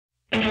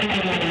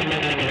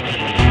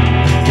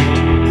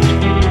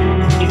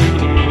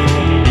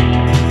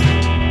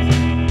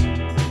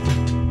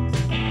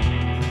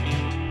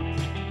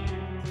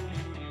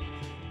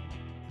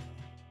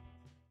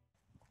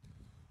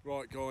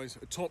is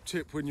a top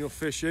tip when you're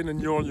fishing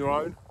and you're on your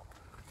own.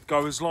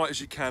 Go as light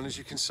as you can. As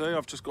you can see,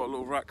 I've just got a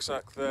little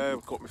rucksack there.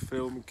 I've got my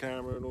filming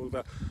camera and all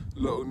that,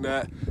 little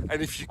net.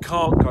 And if you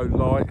can't go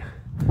light,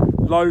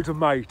 load a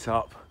mate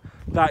up.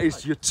 That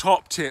is your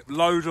top tip.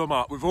 Load them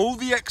up with all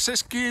the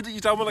excess gear that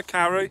you don't want to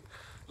carry.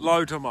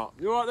 Load them up.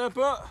 You all right there,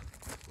 Burt?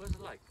 Where's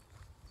the lake?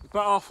 It's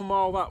about half a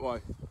mile that way,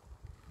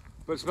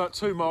 but it's about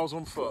 2 miles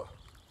on foot.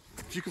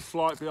 If you could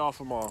fly, it'd be half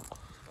a mile.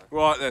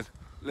 Right then,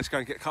 let's go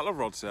and get a couple of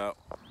rods out.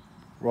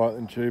 Right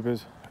then,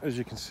 tubers, as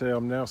you can see,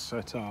 I'm now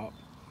set up.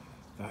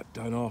 That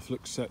don't half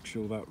looks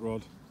sexual, that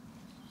rod.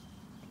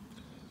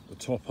 The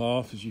top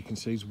half, as you can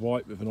see, is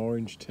white with an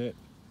orange tip.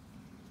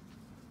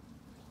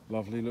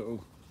 Lovely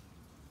little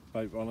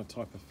bait runner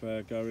type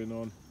affair going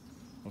on.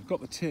 I've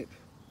got the tip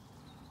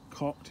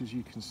cocked, as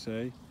you can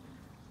see.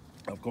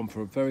 I've gone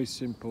for a very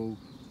simple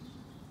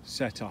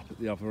setup at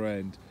the other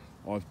end.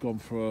 I've gone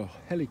for a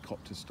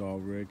helicopter style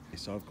rig.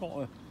 So I've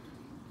got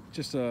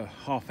just a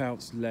 ½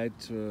 ounce lead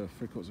to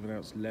a ¾ of an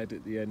ounce lead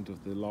at the end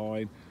of the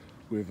line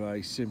with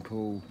a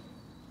simple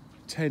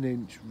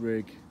 10-inch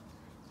rig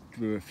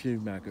with a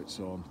few maggots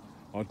on.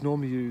 I'd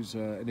normally use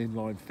an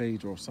inline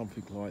feeder or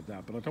something like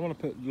that, but I don't want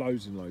to put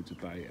loads and loads of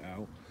bait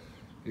out.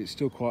 It's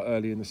still quite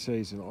early in the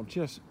season. I've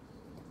just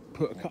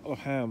put a couple of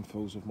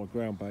handfuls of my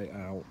ground bait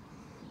out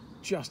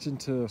just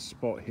into a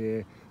spot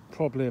here,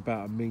 probably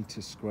about 1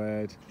 metre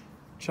squared.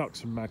 Chuck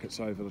some maggots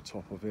over the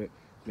top of it.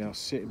 Now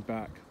sitting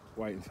back,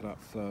 waiting for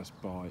that first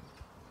bite.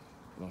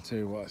 And I'll tell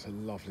you what, it's a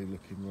lovely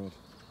looking rod.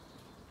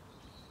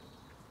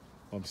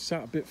 I'm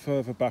sat a bit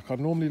further back. I'd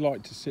normally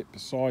like to sit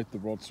beside the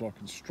rod so I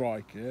can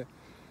strike it,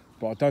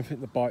 but I don't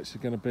think the bites are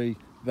going to be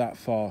that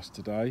fast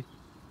today.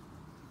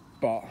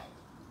 But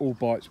all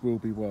bites will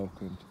be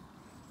welcomed.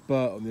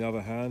 Burt, on the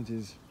other hand,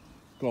 is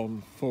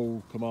gone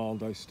full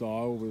commando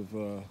style with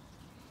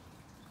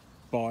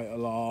bite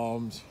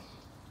alarms,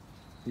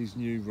 these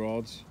new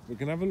rods. We're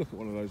going to have a look at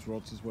one of those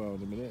rods as well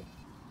in a minute.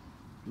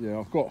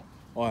 Yeah,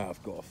 I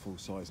have got a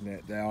full-size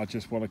net there. I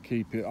just want to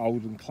keep it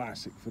old and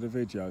classic for the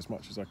video as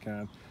much as I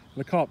can. And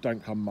the carp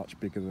don't come much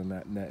bigger than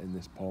that net in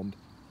this pond.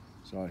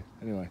 So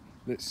anyway,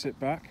 let's sit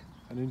back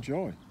and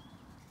enjoy.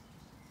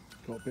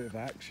 Got a bit of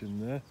action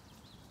there.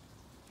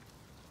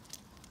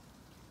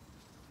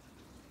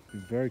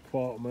 Been very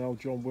quiet on my old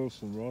John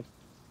Wilson rod.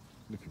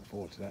 Looking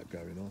forward to that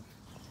going off.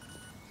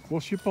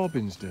 What's your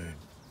bobbins doing?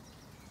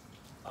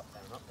 Up,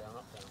 down, up, down,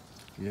 up, down.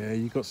 Yeah,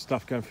 you got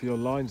stuff going for your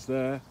lines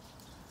there.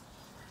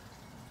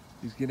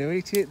 He's going to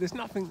eat it. There's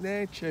nothing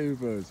there,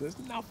 tubers. There's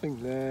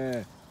nothing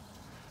there.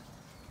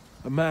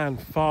 A man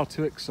far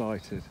too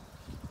excited.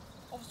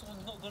 Obviously,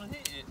 I'm not going to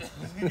hit it.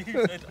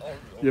 You said, oh,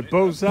 You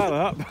balls that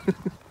up.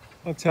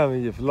 Don't tell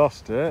me you've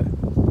lost it. Still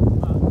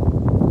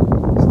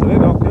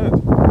not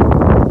good.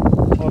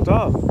 Well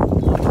done.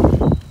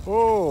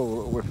 Oh,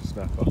 little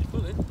whippersnapper.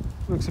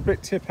 Looks a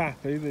bit tip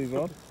happy, the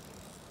rod.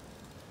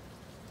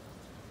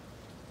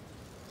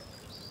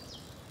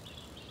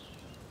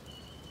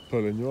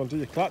 Pulling you onto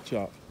your clutch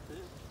up.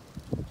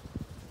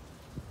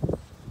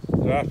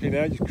 You're happy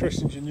now? You've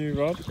christened your new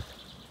rod.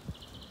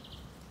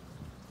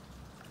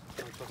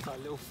 I've got that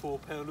little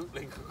 £4 hook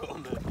link I've got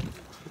on there.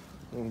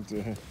 Oh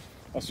dear.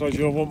 I suppose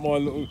you'll want my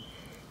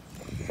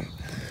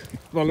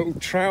little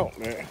trout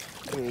net.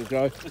 There you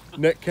go.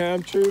 Net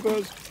cam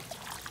tubers.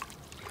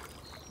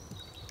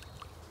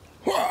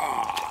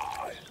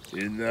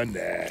 In the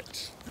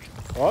net.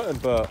 Right then,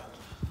 Burt.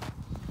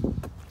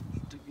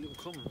 Dinky little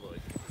common, boy.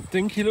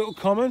 Dinky little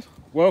common.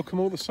 Welcome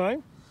all the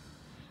same.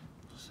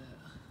 That's it.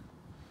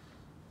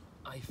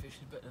 A fish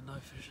is better than no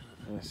fish, isn't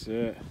it? That's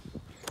it.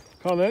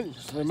 Come on then,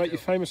 so make you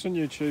famous on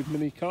YouTube,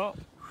 mini carp.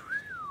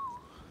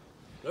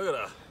 Look at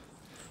that.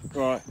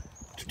 Right.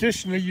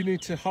 Traditionally, you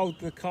need to hold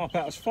the carp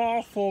out as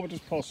far forward as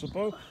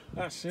possible.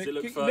 That's it. Does it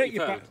look Get £30?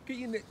 your back, get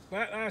your neck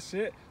back. That's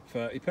it.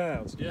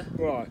 £30. Yeah.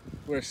 Right.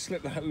 We're gonna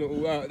slip that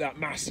little, that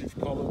massive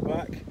common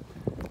back.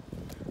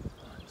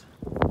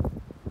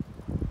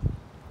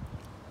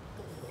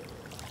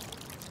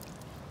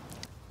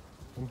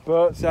 And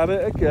Burt's at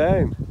it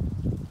again.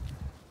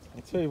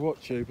 I'll tell you what,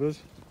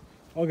 tubers.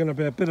 I'm going to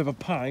be a bit of a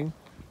pain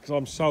because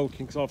I'm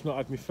sulking because I've not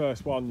had my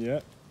first one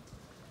yet.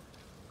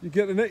 You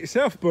get the net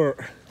yourself, Burt.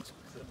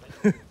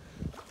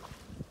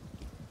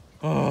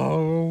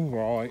 Oh,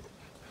 right.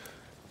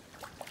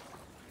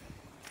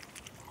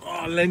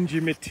 I'll lend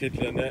you my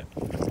tiddler net.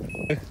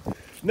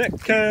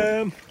 Net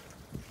cam.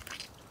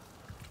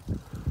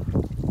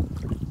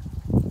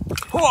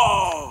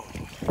 Whoa!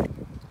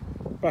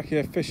 Back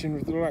here fishing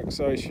with the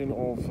relaxation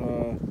of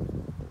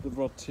the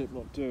rod tip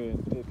not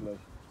doing diddly.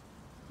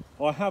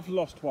 I have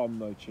lost one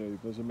though,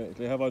 tubers,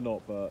 admittedly, have I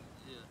not, Burt?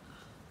 Yeah.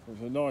 It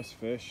was a nice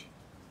fish.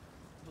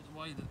 But the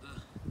way that the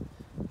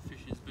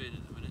fish is being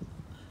at the minute,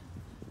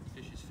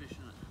 fish is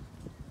fishing it.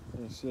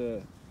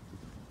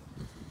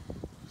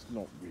 It's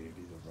not really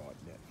the right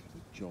net for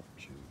the job,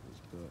 tubers,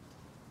 but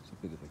it's a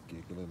bit of a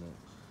giggle, isn't it?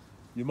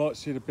 You might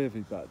see the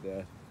bivvy back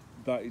there.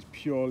 That is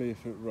purely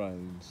if it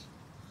rains.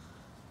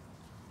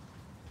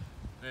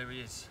 There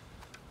he is.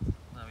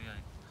 No, he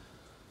ain't.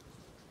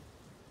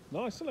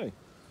 Nice, isn't he?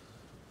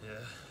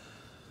 Yeah.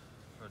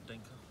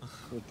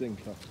 or a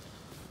dinker?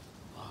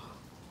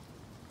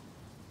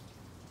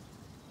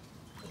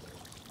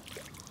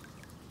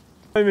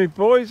 Hey me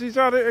boys, he's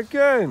at it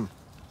again.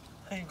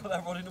 I ain't got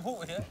that rod in the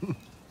water yet.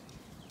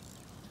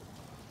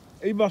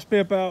 He must be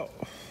about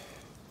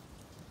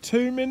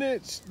 2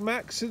 minutes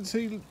max since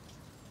he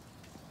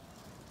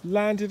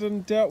landed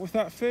and dealt with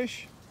that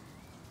fish.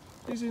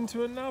 He's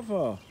into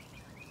another.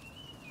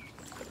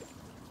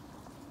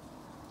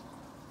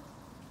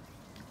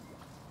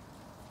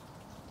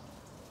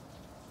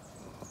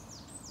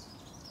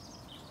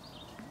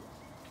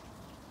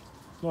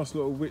 Nice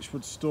little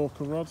Witchwood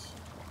stalker rod.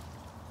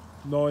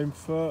 9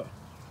 foot.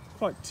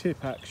 Quite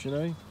tip action,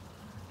 eh?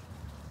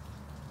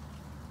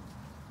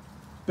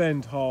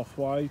 Bend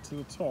halfway to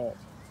the top.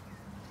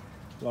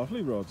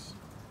 Lovely rods.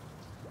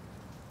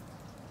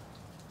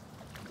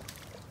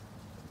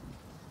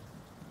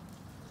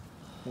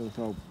 There's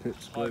old I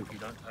pipsqueak. hope you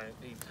don't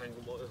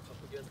tangle my hook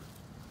up again.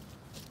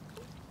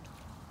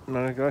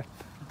 There we go.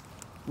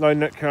 No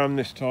net cam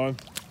this time.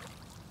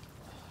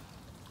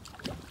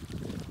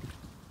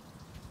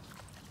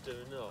 Do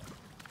not.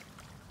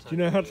 Do you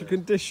know how to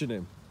condition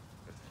him?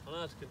 I know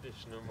how to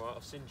condition them, right?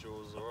 I've seen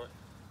jaws, alright?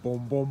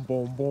 Boom, boom,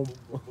 boom, boom. Boom,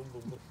 boom, boom,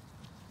 boom, boom.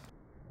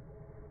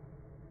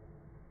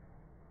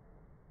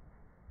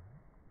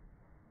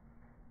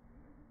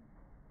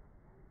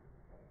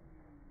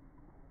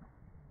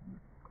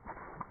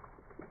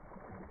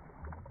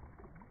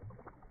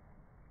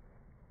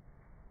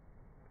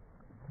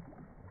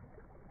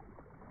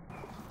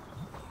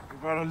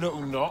 We've had a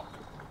little knock.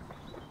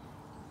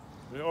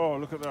 Oh,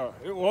 look at that.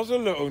 It was a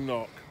little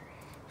knock.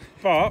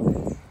 But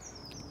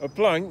a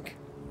blank,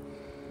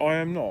 I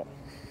am not.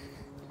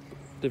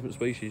 Different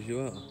species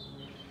you are.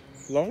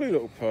 Lovely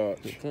little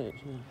perch. Good perch,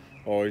 yeah.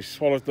 Oh, he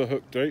swallowed the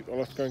hook deep. I'll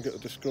have to go and get the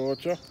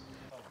disgorger.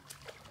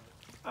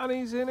 And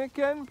he's in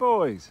again,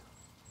 boys.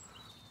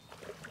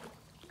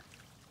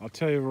 I'll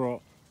tell you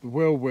what, the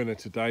wheel winner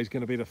today is going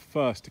to be the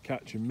first to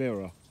catch a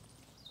mirror.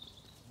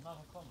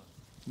 Another common.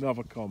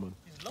 Another common.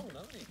 He's long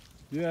though, isn't he?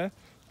 Yeah,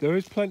 there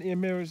is plenty of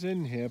mirrors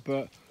in here,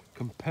 but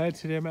compared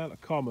to the amount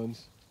of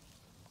commons,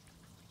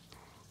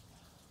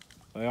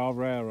 they are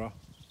rarer.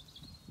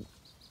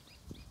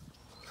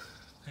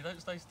 They don't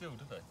stay still,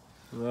 do they?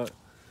 Right.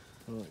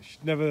 Right. You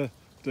should never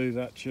do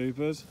that,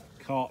 tubers.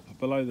 Carp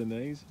below the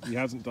knees. He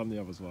hasn't done the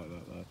others like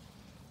that though.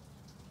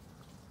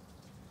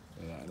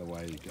 Yeah, and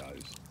away he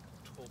goes.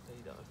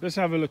 Torpedo. Let's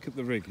have a look at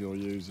the rig you're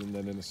using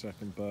then in a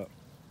second, Burt.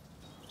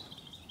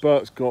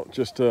 Burt's got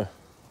just a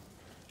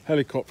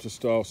helicopter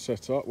style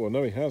setup. Well,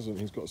 no, he hasn't.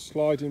 He's got a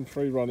sliding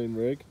free running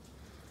rig.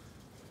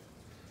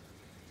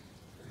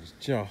 He's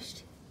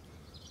just...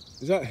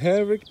 Is that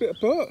hair rig bit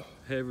of Burt?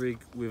 Hair rig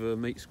with a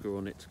meat screw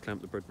on it to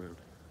clamp the bread round.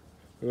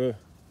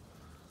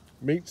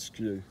 Meat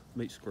screw.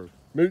 Meat screw.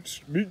 Meat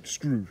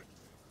screw.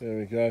 There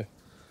we go.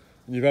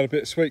 And you've had a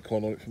bit of sweet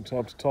corn on it from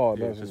time to time,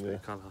 Yeah, haven't just a you? bit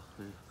of colour.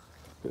 Yeah.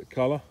 Bit of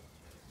colour.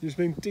 You've just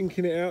been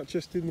dinking it out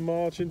just in the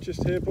margin,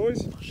 just here,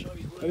 boys. I'll show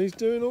you. And he's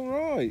doing all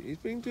right. He's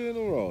been doing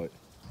all right.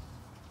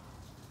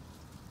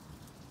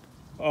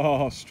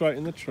 Oh, straight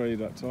in the tree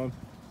that time.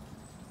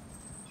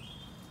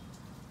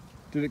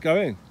 Did it go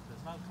in?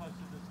 There's no closer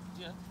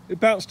to... Yeah. It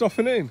bounced off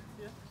and in?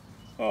 Yeah.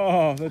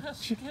 Oh,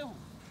 That's skill.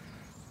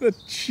 the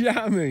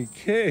jammy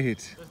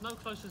kid. There's no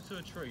closer to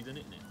a tree than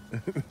hitting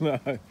it. No,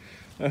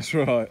 that's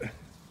right.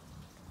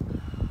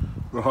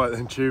 Right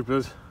then,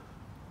 tubers.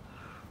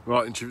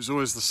 Right then, tubers. It's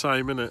always the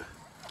same, isn't it?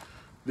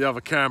 The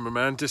other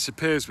cameraman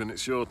disappears when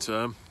it's your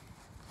turn.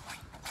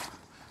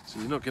 So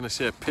you're not going to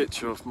see a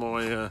picture of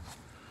my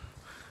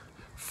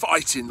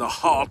fighting the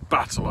hard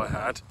battle I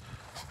had.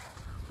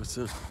 But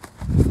a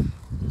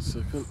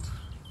second.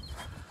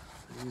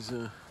 He's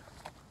here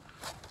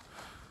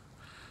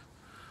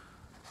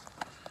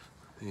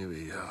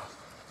we go.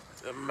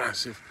 It's a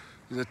massive.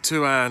 He's a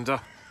two-hander.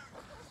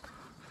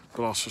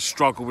 But I shall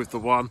struggle with the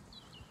one.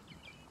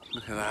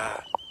 Look at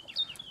that.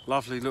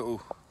 Lovely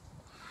little. I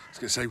was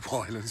going to say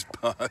wylands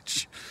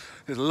perch.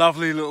 It's a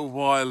lovely little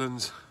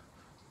wylands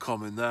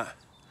common that.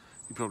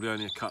 He's probably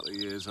only a couple of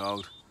years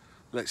old.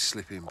 Let's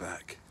slip him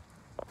back.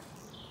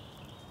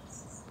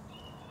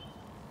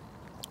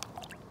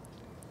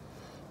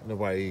 And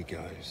away he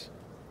goes.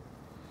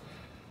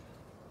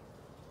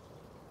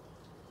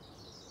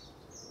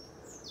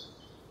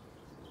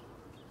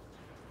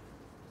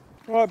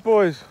 Right,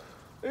 boys,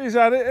 he's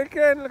at it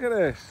again. Look at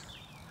this.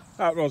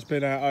 That rod's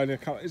been out only a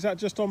couple. Is that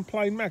just on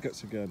plain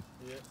maggots again?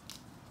 Yeah.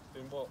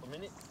 Been what, a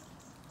minute?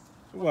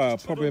 Well,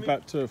 probably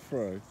about 2 or 3.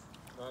 No,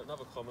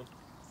 another common.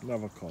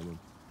 Another common.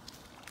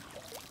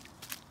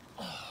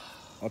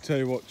 I'll tell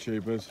you what,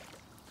 tubers,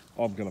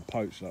 I'm going to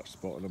poach that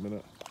spot in a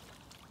minute.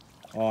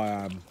 I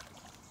am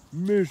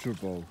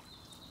miserable.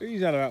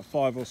 He's had about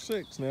 5 or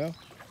 6 now.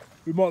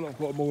 We might not have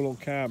got them all on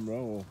camera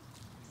or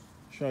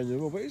shown you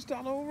them all, but he's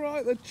done all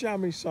right, the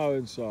jammy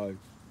so-and-so.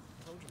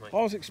 I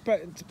was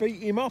expecting to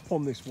beat him up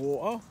on this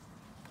water.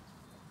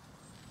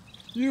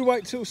 You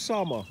wait till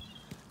summer.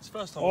 It's the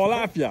first time I'll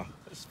have ya.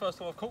 It's the first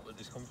time I've caught at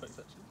this complex,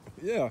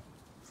 actually. Yeah.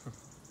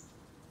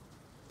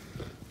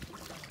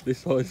 This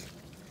size.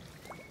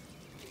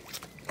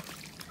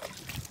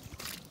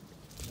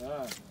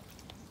 man.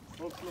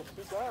 Rod's not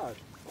too bad.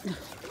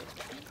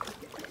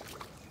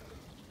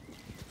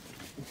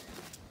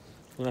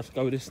 I'll have to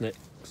go with this net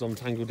because I'm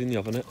tangled in the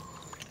other net.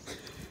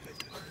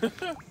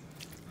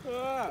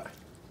 Ah,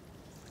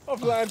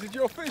 I've landed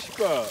your fish,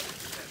 Burt.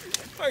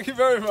 Thank you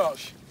very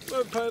much. Oh,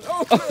 look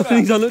at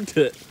He's that. unhooked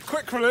it.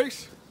 Quick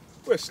release.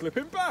 We're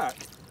slipping back.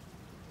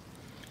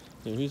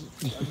 There he is.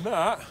 And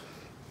that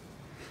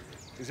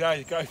is how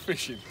you go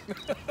fishing.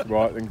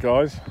 Right then,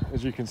 guys,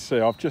 as you can see,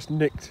 I've just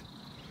nicked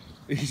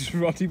his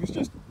rod. He was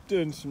just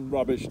doing some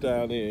rubbish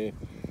down here,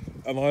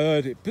 and I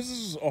heard it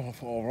buzz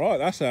off. All right,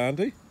 that's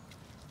handy.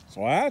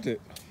 So I had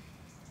it.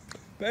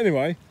 But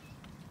anyway,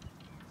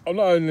 I've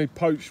not only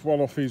poached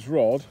one off his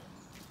rod,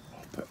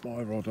 I'll put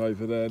my rod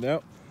over there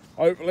now.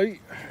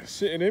 Hopefully,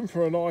 sitting in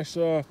for a nice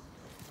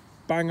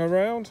bang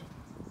around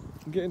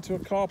and get into a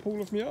carp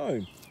all of my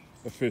own,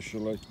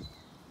 officially.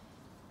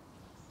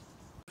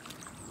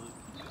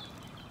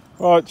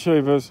 Right,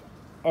 tubers,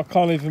 I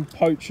can't even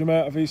poach him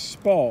out of his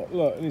spot.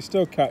 Look, and he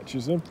still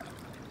catches them.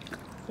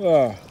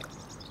 Ah.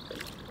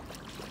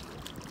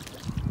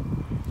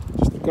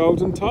 Just the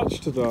golden touch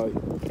today.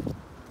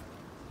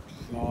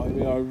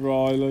 Blimey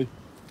O'Reilly.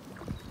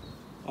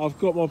 I've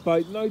got my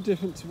bait no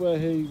different to where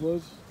he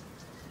was.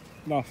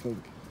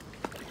 Nothing.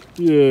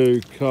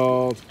 You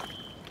card.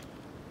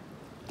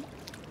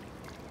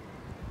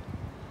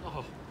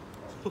 Oh,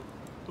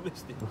 I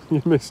missed him.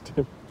 You missed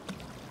him.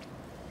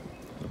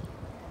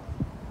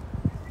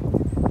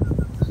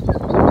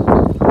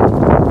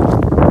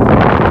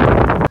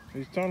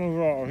 He's done all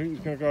right. I think he's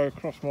going to go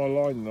across my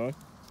line though.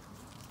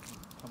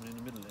 Coming in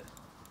the middle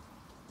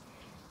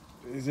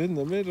there. He's in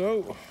the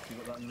middle. You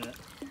got that net.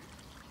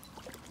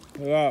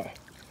 Look at that.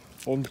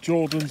 On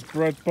Jordan's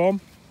bread bomb.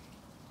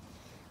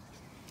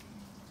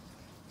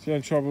 It's the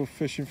only trouble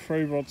fishing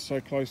three rods so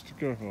close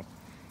together.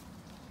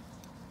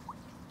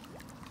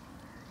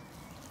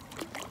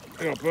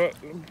 Yeah, Bert,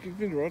 give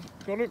me the rod.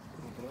 Got it?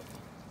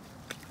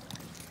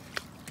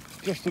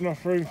 Just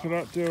enough room for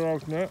that dear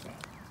old net.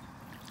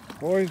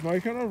 Boy, he's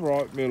making a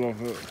right meal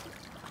of it.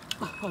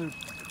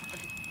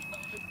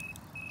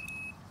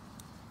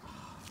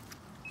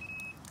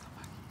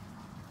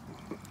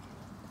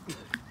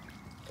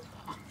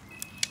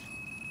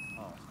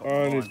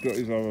 And he's got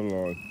his other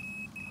line.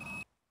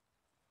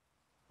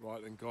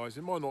 Right then, guys,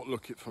 it might not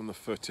look it from the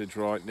footage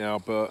right now,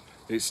 but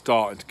it's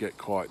starting to get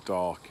quite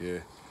dark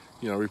here.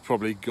 You know, we've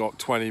probably got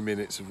 20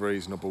 minutes of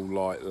reasonable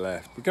light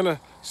left. We're going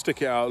to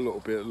stick it out a little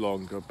bit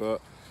longer,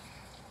 but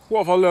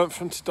what have I learnt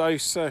from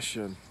today's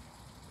session?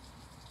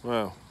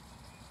 Well,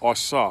 I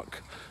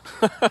suck.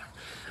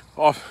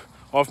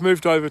 I've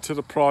moved over to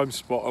the prime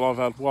spot and I've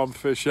had one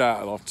fish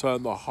out and I've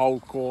turned the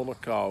whole corner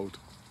cold.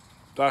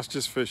 That's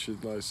just fishing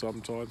though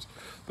sometimes.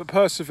 But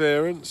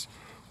perseverance,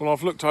 when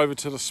I've looked over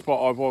to the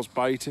spot I was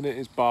baiting, it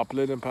is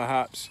bubbling and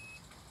perhaps,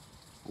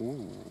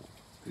 ooh,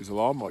 his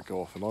alarm might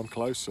go off and I'm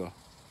closer.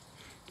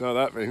 You know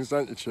what that means,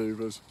 don't you,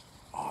 tubers?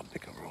 Oh,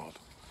 nick a rod.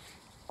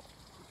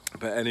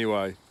 But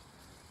anyway,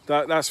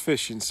 that's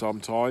fishing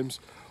sometimes.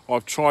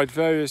 I've tried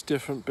various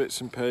different bits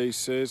and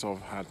pieces.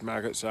 I've had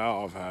maggots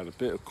out, I've had a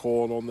bit of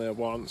corn on there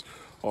once.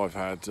 I've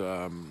had,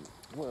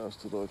 what else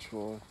did I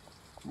try?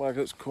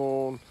 Maggots,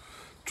 corn.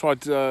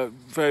 Tried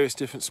various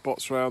different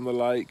spots around the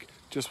lake.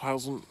 Just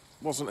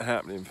wasn't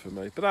happening for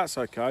me. But that's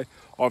okay.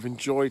 I've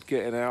enjoyed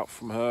getting out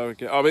from her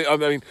again. I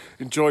mean,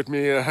 enjoyed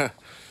me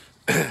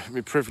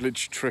my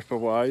privileged trip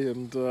away,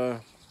 and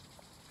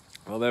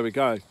well, there we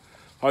go.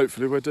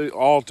 Hopefully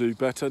I'll do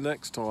better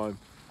next time.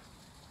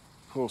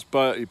 Of course,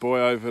 Bertie boy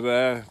over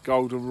there,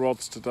 golden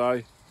rods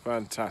today,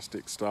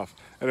 fantastic stuff.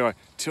 Anyway,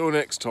 till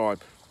next time,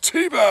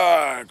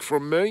 teabag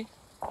from me.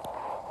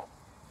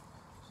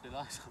 See you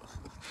later.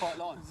 Tight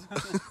lines.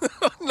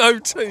 No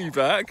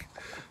teabag.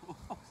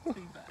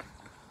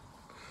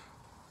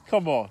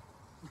 Come on.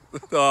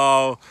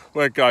 Oh,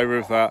 we're going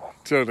with that.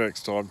 Till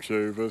next time,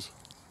 tubers.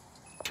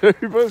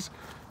 Tubers,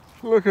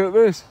 look at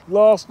this.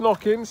 Last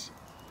knockings.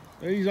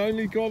 He's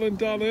only gone and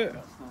done it.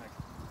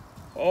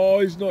 Oh,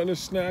 he's not in a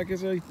snag,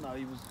 is he? No,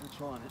 he was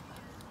trying it.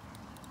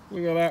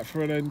 Look at that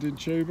for an ending,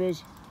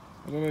 tubers.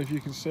 I don't know if you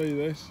can see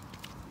this.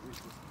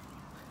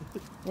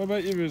 What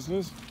about your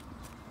business?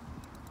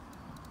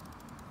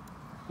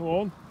 Come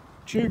on.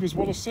 Tubers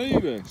want to see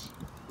this.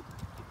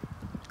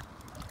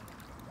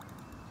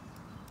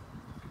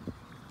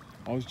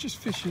 I was just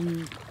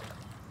fishing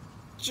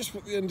just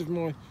what the end of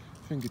my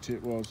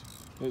fingertip was.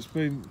 It's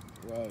been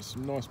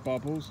some nice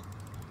bubbles.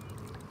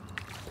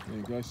 There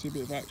you go, see a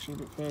bit of action a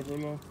bit further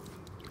along.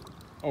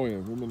 Oh yeah,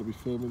 we're going to be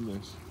filming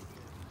this.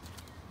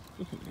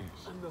 Look at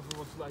this. Another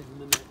one's laid in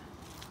the net.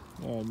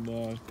 Oh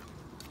no.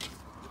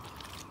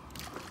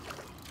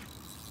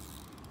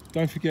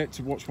 Don't forget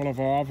to watch one of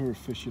our other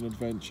fishing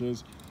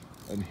adventures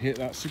and hit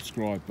that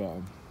subscribe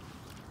button.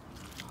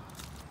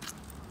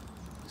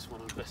 It's one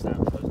of the best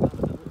outros, isn't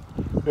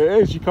it? It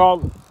is, you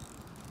can't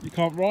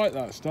write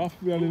that stuff.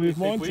 We only leave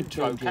mine to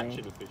intro change out.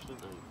 catching a fish, don't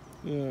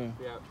they? Yeah.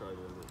 The outro, don't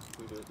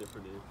we? We do it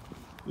different here.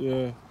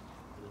 Yeah. And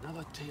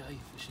another TA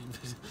fishing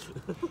visit.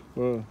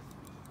 Well,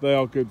 they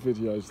are good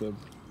videos then.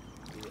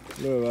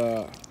 Look at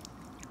that.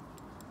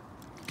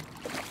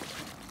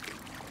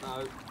 No,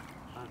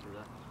 don't do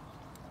that.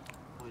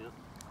 Oh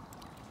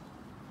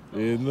yeah.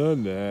 In the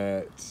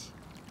net.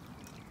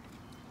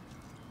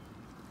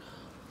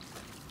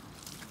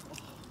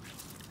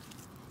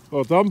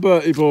 Well done,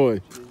 Bertie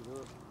boy.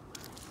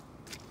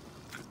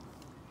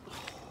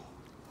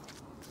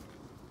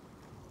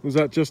 Was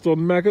that just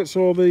on maggots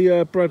or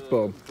the bread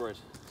bomb? Bread.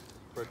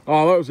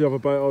 Oh, that was the other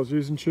bait I was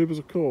using, tubers,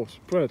 of course.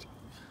 Bread.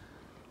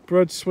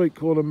 Bread, sweet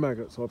corn and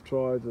maggots I've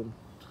tried, and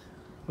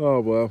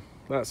oh well,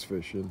 that's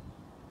fishing.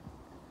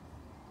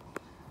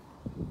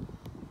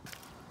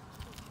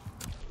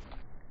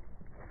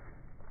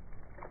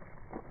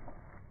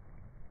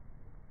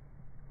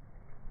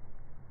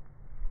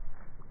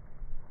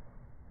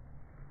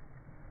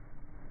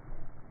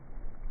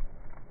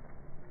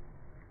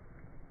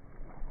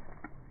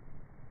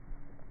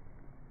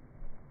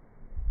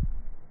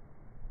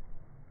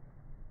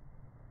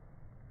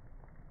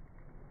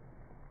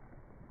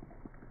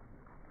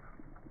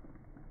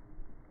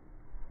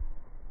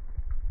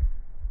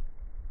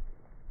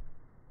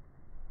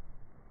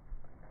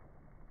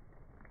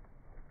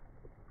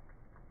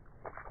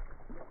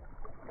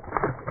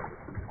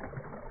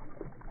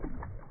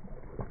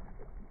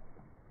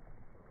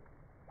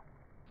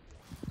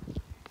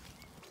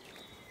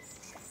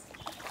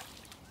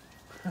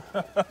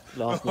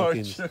 Last Oh,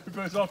 knock-ins.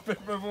 tubers, I've been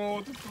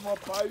rewarded for my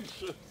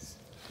patience.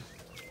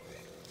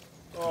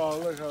 Oh,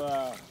 look at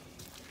that.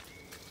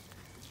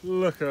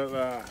 Look at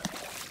that.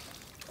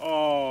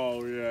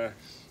 Oh, yes.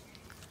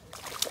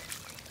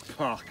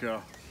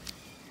 Pucker.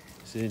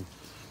 It's in.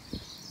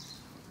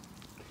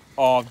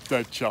 Oh, I'm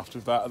dead chuffed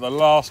with that. And the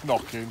last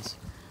knock-ins,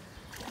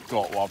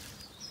 got one.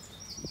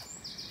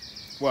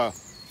 Well,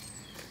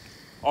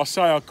 I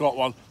say I got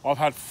one. I've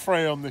had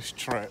 3 on this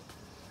trip.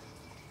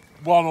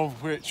 One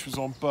of which was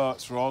on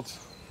Burt's rod.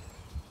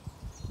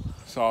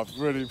 So I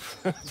really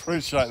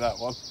appreciate that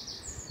one.